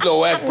 yeah, these people are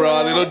whack,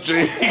 bro. They don't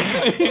drink.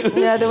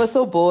 Yeah, they were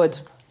so bored.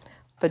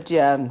 But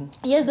yeah.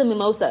 Here's the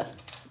mimosa.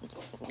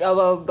 Oh,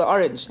 well, the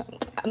orange.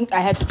 I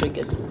had to drink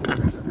it.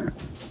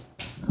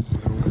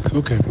 It's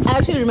okay. I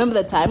actually remember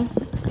the time.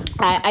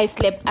 I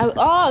slept.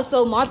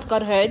 So Martz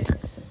got hurt.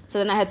 So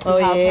then I had to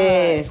help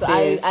yes, her. So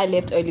yes. I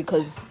left early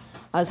because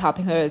I was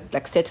helping her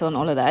like settle and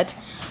all of that.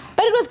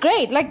 But it was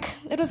great. Like,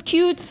 it was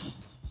cute.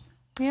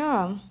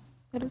 Yeah.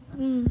 It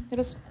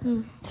was.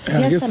 Yeah, I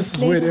Yes, guess some this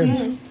is where it ends.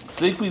 flavors.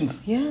 Slay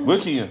Queens. Yeah.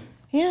 Working here.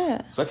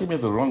 Yeah. So I came here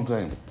at the wrong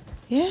time.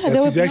 Yeah, Yes, they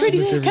were he's actually pretty.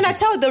 missed Can I everything.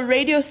 tell the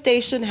radio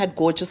station had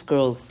gorgeous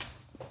girls?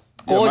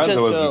 Yeah, Gorgeous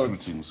Mandla was girls.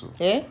 recruiting, so.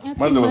 Yeah?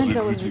 Mandla was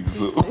Mandla was recruiting,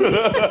 so.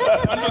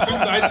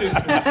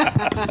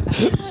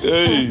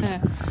 Hey.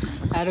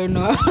 I don't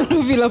know how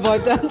to feel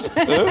about that.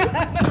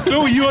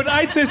 Chloe, you're an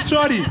eye test,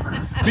 shorty.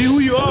 Be who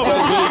you are.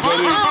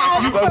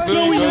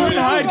 Chloe, you're an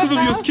eye because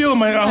of your skill,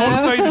 man. I want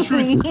to tell you the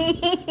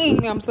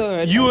truth. I'm so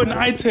hurt. You're an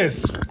eye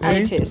test. Eye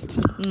eh? test.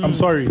 I'm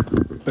sorry.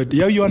 But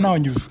yeah, you are now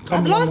and you've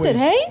come I've a long lost way. it,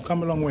 hey?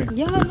 Come a long way.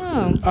 Yeah, I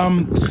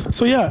know.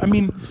 So yeah, I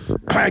mean,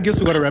 I guess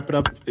we got to wrap it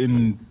up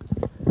in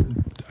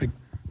like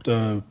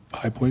the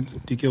high points.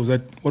 DK,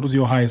 what was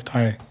your highest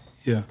high?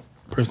 Yeah,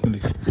 personally.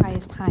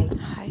 Highest high.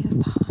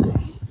 Highest high.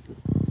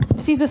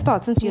 Caesar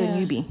start since you're a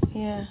newbie.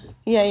 Yeah.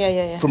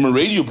 From a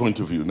radio point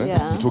of view, né?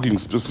 Yeah. We're talking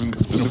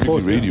specifically Of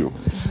course, yeah. radio.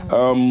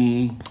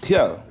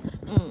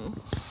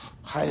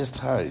 Highest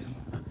high.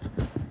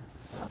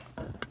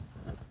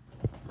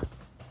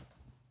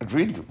 At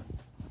radio.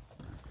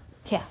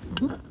 Yeah.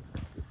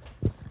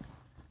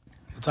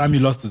 The time you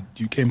lost,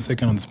 you came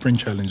second on the sprint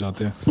challenge out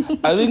there.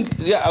 I think,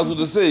 I was going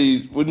to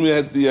say, when we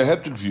had the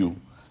Hattrick View,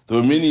 there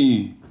were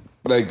many,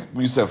 like,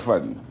 we used to have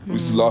fun. We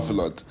used to laugh a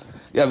lot.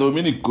 Yeah, there were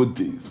many good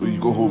days where you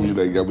go home, you're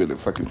like, yeah, we had a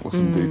fucking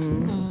awesome day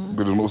today.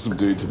 We had an awesome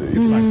day today.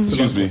 It's like,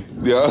 excuse me.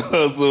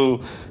 Yeah, so,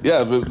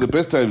 yeah, the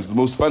best times, the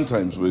most fun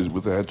times were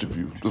with the Hattrick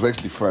View. It was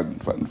actually fun.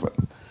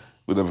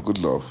 We'd have a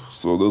good laugh.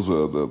 So those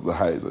were the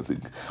highs, I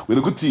think. We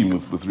had a good team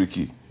with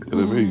Ricky.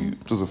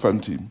 It was a fun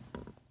team.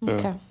 Yeah.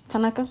 Okay.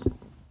 Tanaka?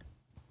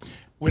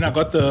 When I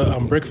got the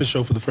breakfast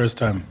show for the first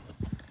time,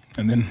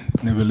 and then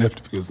never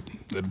left because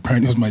that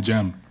apparently was my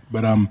jam.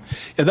 But yeah,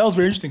 that was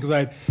very interesting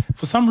because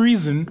for some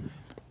reason,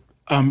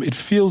 it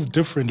feels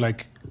different.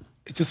 Like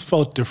it just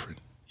felt different,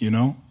 you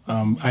know.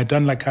 I'd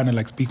done like kind of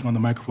like speaking on the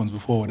microphones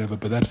before, or whatever.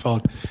 But that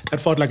felt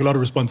like a lot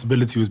of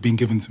responsibility was being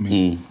given to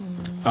me,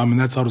 and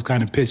that's how it was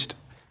kind of pitched.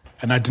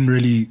 And I didn't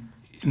really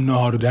know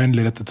how to handle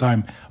it at the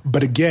time.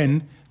 But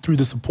again, through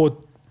the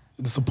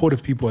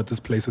supportive people at this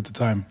place at the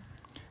time,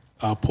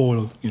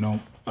 Paul,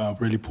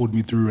 really pulled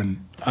me through,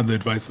 and other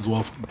advice as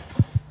well from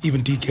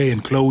even DK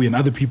and Chloe and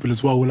other people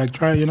as well were like,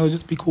 try,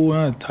 just be cool.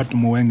 Tatu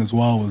Moeng as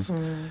well was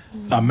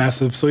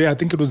massive. So yeah, I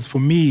think it was, for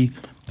me,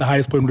 the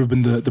highest point would have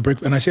been the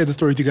break. And I shared the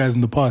story with you guys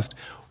in the past.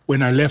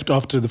 When I left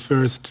after the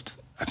first,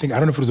 I don't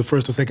know if it was the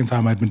first or second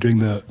time I'd been doing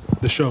the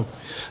show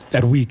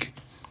that week.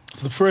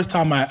 So the first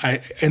time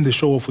I end the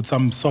show off with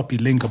some soppy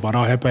link about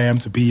how happy I am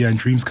to be here and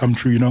dreams come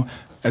true,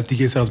 As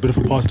DK said, I was a bit of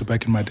a pastor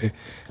back in my day.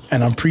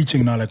 And I'm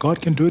preaching now, like,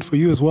 God can do it for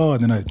you as well.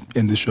 And then I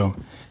end the show.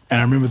 And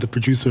I remember the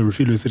producer,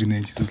 Rafilo, was sitting there,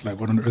 and she's just like,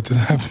 what on earth is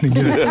happening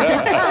here?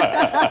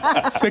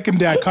 Second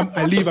day,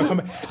 I leave, I come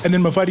back. And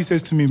then Mafadi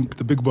says to me,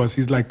 the big boss,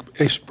 he's like,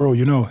 hey, bro,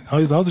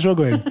 how's the show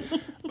going?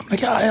 I'm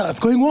like, yeah, it's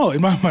going well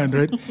in my mind,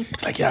 right?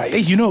 He's like, yeah,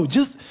 hey,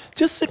 just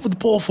sit with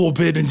Paul for a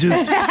bit and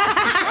just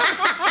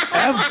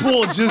have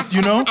Paul just,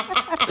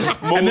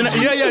 And then,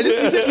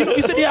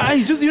 he said,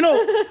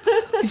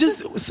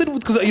 just sit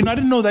with, because, I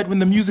didn't know that when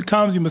the music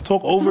comes, you must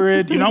talk over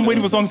it. I'm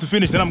waiting for songs to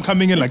finish, then I'm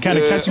coming in, like, kind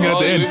of catching it at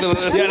the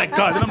end. Yeah, like,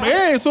 God. And I'm like,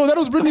 hey, so that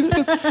was Britney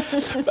Spears.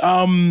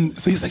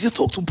 So he's like, just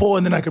talk to Paul.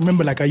 And then I can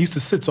remember, like, I used to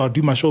sit, so I'd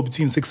do my show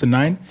between 6 and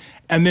 9,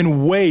 and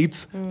then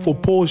wait for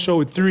Paul's show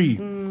at 3.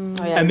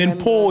 And then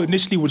Paul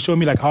initially would show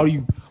me, like, how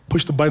you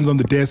push the buttons on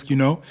the desk,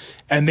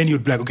 and then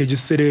you'd be like, okay,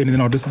 just sit in, and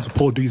then I'll listen to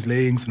Paul do his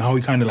layings and how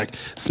he kind of like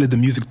slid the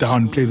music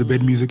down and plays the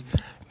bed music.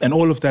 And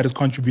all of that has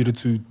contributed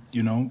to,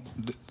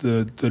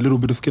 the little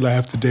bit of skill I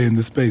have today in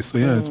this space. So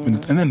yeah, it's been,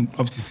 and then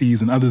obviously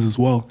C's and others as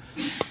well.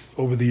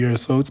 over the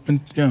years. So it's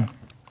been, yeah.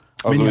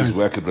 I was many always years.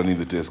 whack at running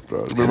the desk,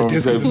 bro. Remember,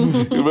 desk is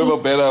moving. you remember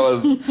Ben? I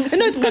was. No, it's And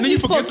because then you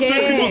forget to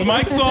turn people's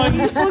mics on.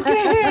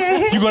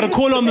 Okay. You got a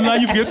call on the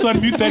line, you forget to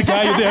unmute that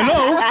guy. You're there.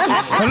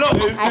 Hello?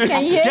 I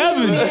can hear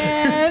Gavin. you,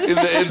 man. In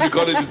the end, we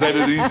got it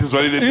decided that he's just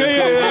running the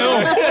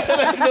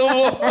desk.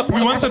 Yeah.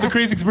 We once had the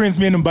crazy experience,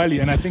 me and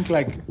Mbali, and I think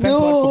like thank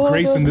God for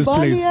grace in this Mbali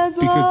place as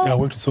well. because I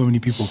worked with so many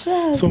people.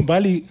 So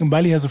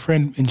Mbali has a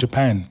friend in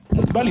Japan.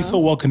 Mbali's so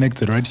well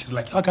connected, right? She's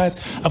like, oh guys,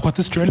 I've got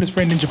this journalist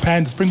friend in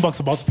Japan. The Springboks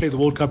are about to play the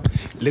World Cup.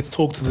 Let's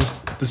talk to this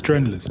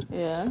journalist.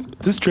 Yeah.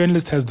 This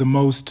journalist has the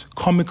most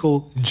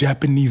comical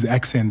Japanese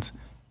accent,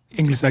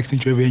 English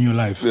accent you ever hear in your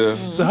life. Yeah.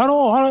 So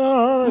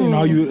hello, you know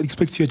how you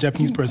expect to be a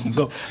Japanese person.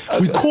 So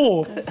we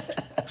call.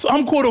 So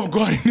I'm caught off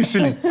guard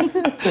initially. So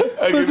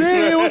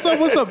hey, what's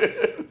up?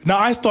 Now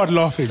I start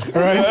laughing,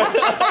 all right?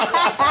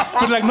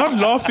 But like not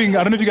laughing,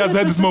 I don't know if you guys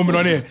had this moment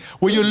on here,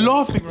 where you're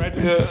laughing, right?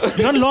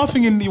 You're not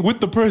laughing with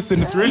the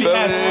person, it's really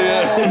at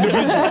the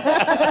individual.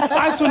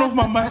 I turn off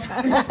my mic,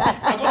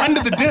 I go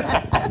under the desk,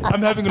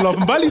 I'm having a laugh.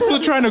 Mbali's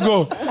still trying to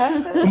go.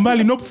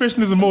 Mbali, no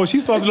professionalism more, she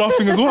starts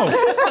laughing as well.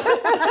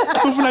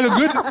 So for like a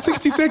good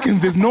 60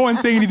 seconds, there's no one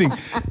saying anything.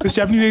 This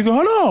Japanese lady goes,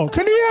 hello,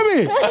 can you hear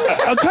me?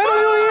 Can you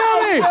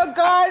hear me? Oh,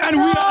 God, And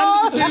we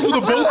are under the table,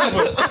 the both of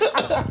us.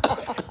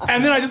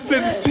 And then I just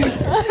played this thing.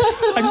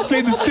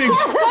 In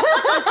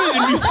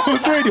View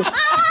Sports Radio.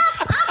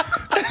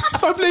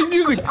 So I play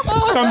music.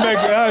 Come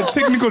back,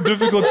 technical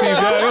difficulties.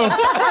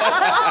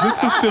 This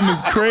system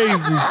is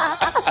crazy.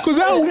 Because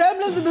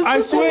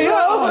I swear,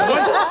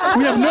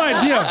 we have no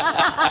idea.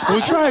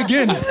 We'll try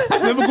again.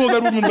 Never call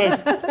that woman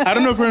back. I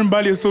don't know if her and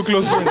Bali are still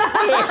close friends.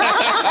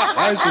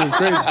 That shit was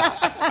crazy.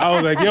 I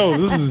was like, yo,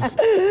 this is...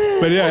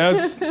 But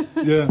yeah,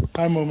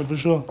 high moment for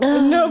sure.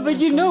 No, but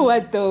you know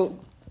what though?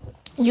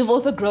 You've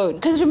also grown.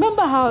 Because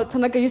remember how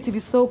Tanaka used to be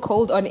so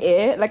cold on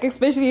air? Like,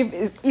 especially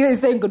if either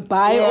saying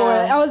goodbye or...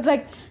 I was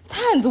like,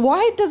 Tans,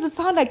 why does it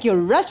sound like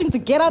you're rushing to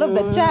get out of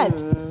the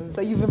chat?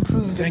 So you've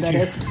improved in that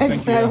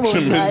aspect. Thank you.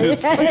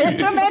 Tremendously.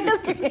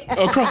 Tremendously.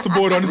 Across the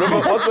board, honestly.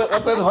 Remember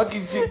what's that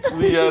hockey chick,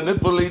 the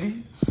netball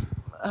lady?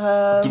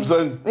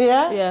 Tumsani.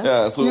 Yeah?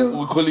 Yeah, so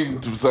we're calling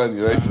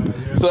Tumsani, right?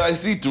 So I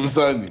see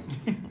Tumsani.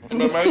 In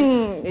my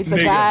mind. It's a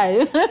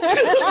guy.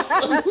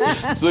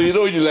 So you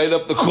know when you line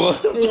up the call,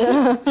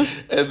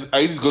 and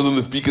Aidis goes on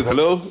the speakers,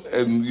 hello,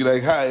 and you're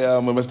like, hi,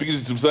 am I speaking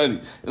to Tumsani?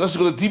 And then she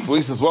got a deep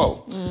voice as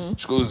well.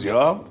 She goes,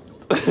 yeah.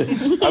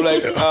 I'm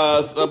like,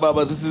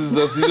 Baba, this is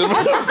Caesar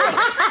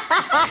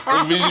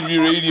on Vision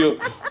View Radio.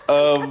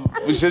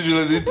 We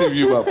scheduled an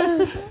interview,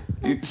 Baba.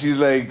 She's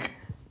like,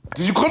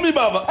 did you call me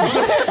Baba?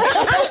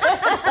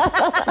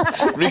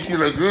 Ricky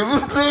like,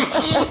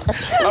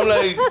 I'm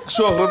like,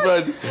 sure,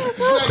 man. She's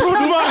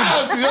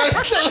like,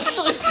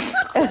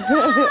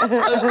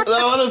 I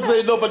want to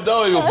say no, but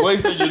now your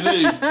voice and your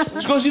name.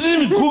 She goes, you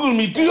didn't even Google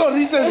me. Do your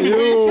research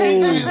before you say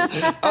this.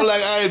 I'm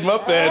like, I ain't my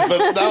bad,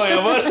 but now I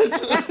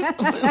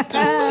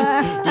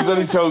am. She's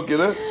only choking,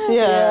 huh?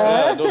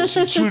 Yeah. No,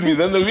 she chewed me.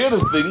 Then the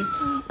weirdest thing.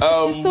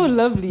 She's so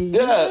lovely.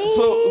 Yeah,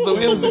 so the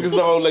weirdest thing is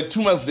now, like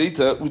 2 months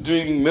later, we're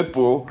doing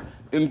netball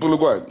in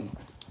Polokwane.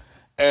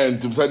 And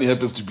Tumsani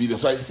happens to be there.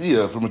 So I see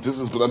her from a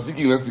distance, but I'm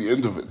thinking that's the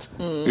end of it.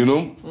 You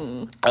know?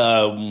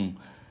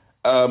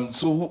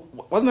 So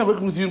wasn't I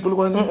working with you in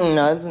Polokwane? No,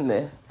 I wasn't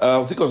there.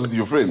 I think I was with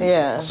your friend.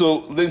 Yeah.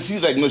 So then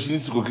she's like, no, she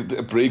needs to go get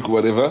a break or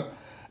whatever.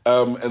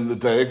 And the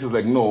director's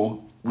like,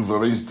 no, we've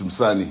arranged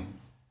Tumsani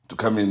to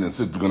come in and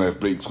sit. We're going to have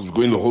breaks because we're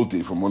going the whole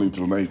day from morning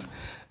till night,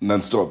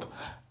 non-stop.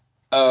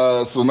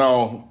 So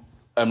now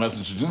I must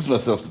introduce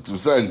myself to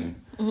Tumsani.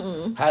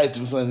 Hi,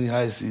 Tumsani.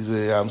 Hi,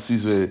 Sizwe. I'm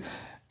Sizwe.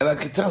 And I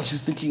could tell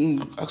she's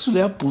thinking,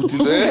 actually, I put it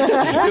there. You know?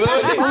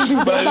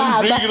 But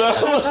I didn't bring it up.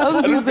 I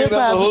didn't bring it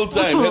up the whole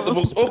time. Had the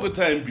most awkward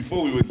time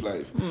before we went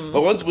live.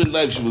 But once we went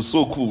live, she was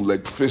so cool,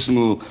 like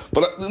professional.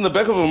 But in the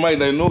back of her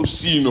mind, I know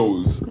she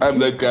knows I'm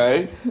that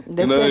guy.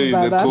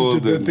 That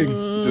called and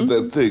did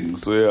that thing.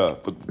 So yeah,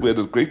 but we had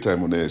a great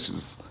time on air.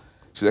 She's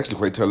actually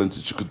quite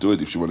talented. She could do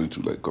it if she wanted to,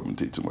 like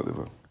commentate and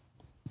whatever.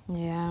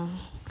 Yeah.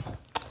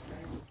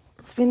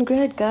 It's been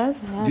great,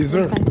 guys. Yeah, Yes, it's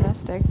been sir.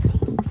 fantastic.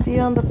 See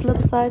you on the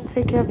flip side.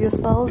 Take care of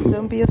yourselves.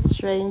 Don't be a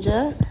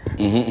stranger.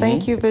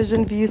 Thank you,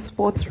 Vision View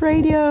Sports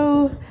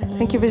Radio.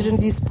 Thank you, Vision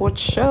View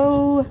Sports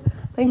Show.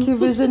 Thank you,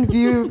 Vision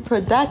View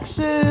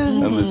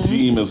Productions. And the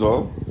team as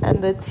well.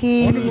 And the We're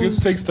team. going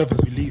to take stuff as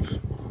we leave.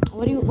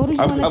 What do you want to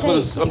take?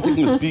 I'm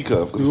taking the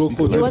speaker. I've got We will a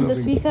call speaker. You want the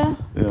Something. speaker?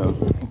 Yeah.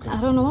 I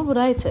don't know. What would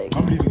I take?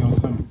 I'm leaving on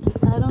some.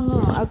 I don't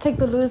know. I'll take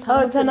the Lewis Oh,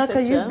 Hamilton Tanaka,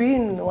 picture. you've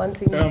been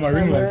wanting Yeah, these my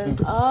ring light. cameras.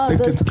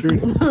 Safety and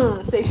security.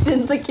 Safety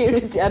and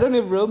security. I don't know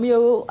if Romeo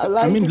will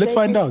allow you to let's take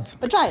find it. out.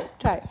 But try it.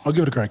 I'll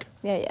give it a crack.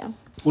 Yeah.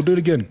 We'll do it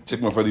again.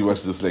 Check my funny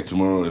watch this like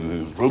tomorrow and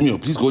then, Romeo,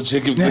 please go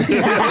check if the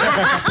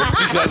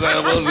speakers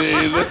are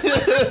there.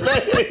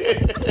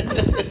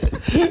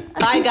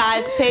 Bye,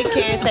 guys. Take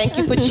care. Thank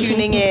you for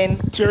tuning in.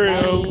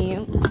 Cheerio.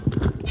 Bye.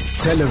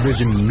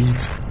 Television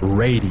meets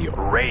radio.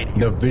 Radio.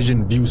 The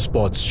Vision View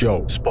Sports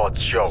Show. Sports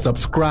Show.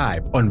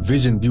 Subscribe on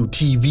Vision View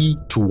TV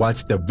to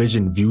watch the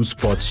Vision View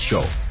Sports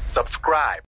Show. Subscribe.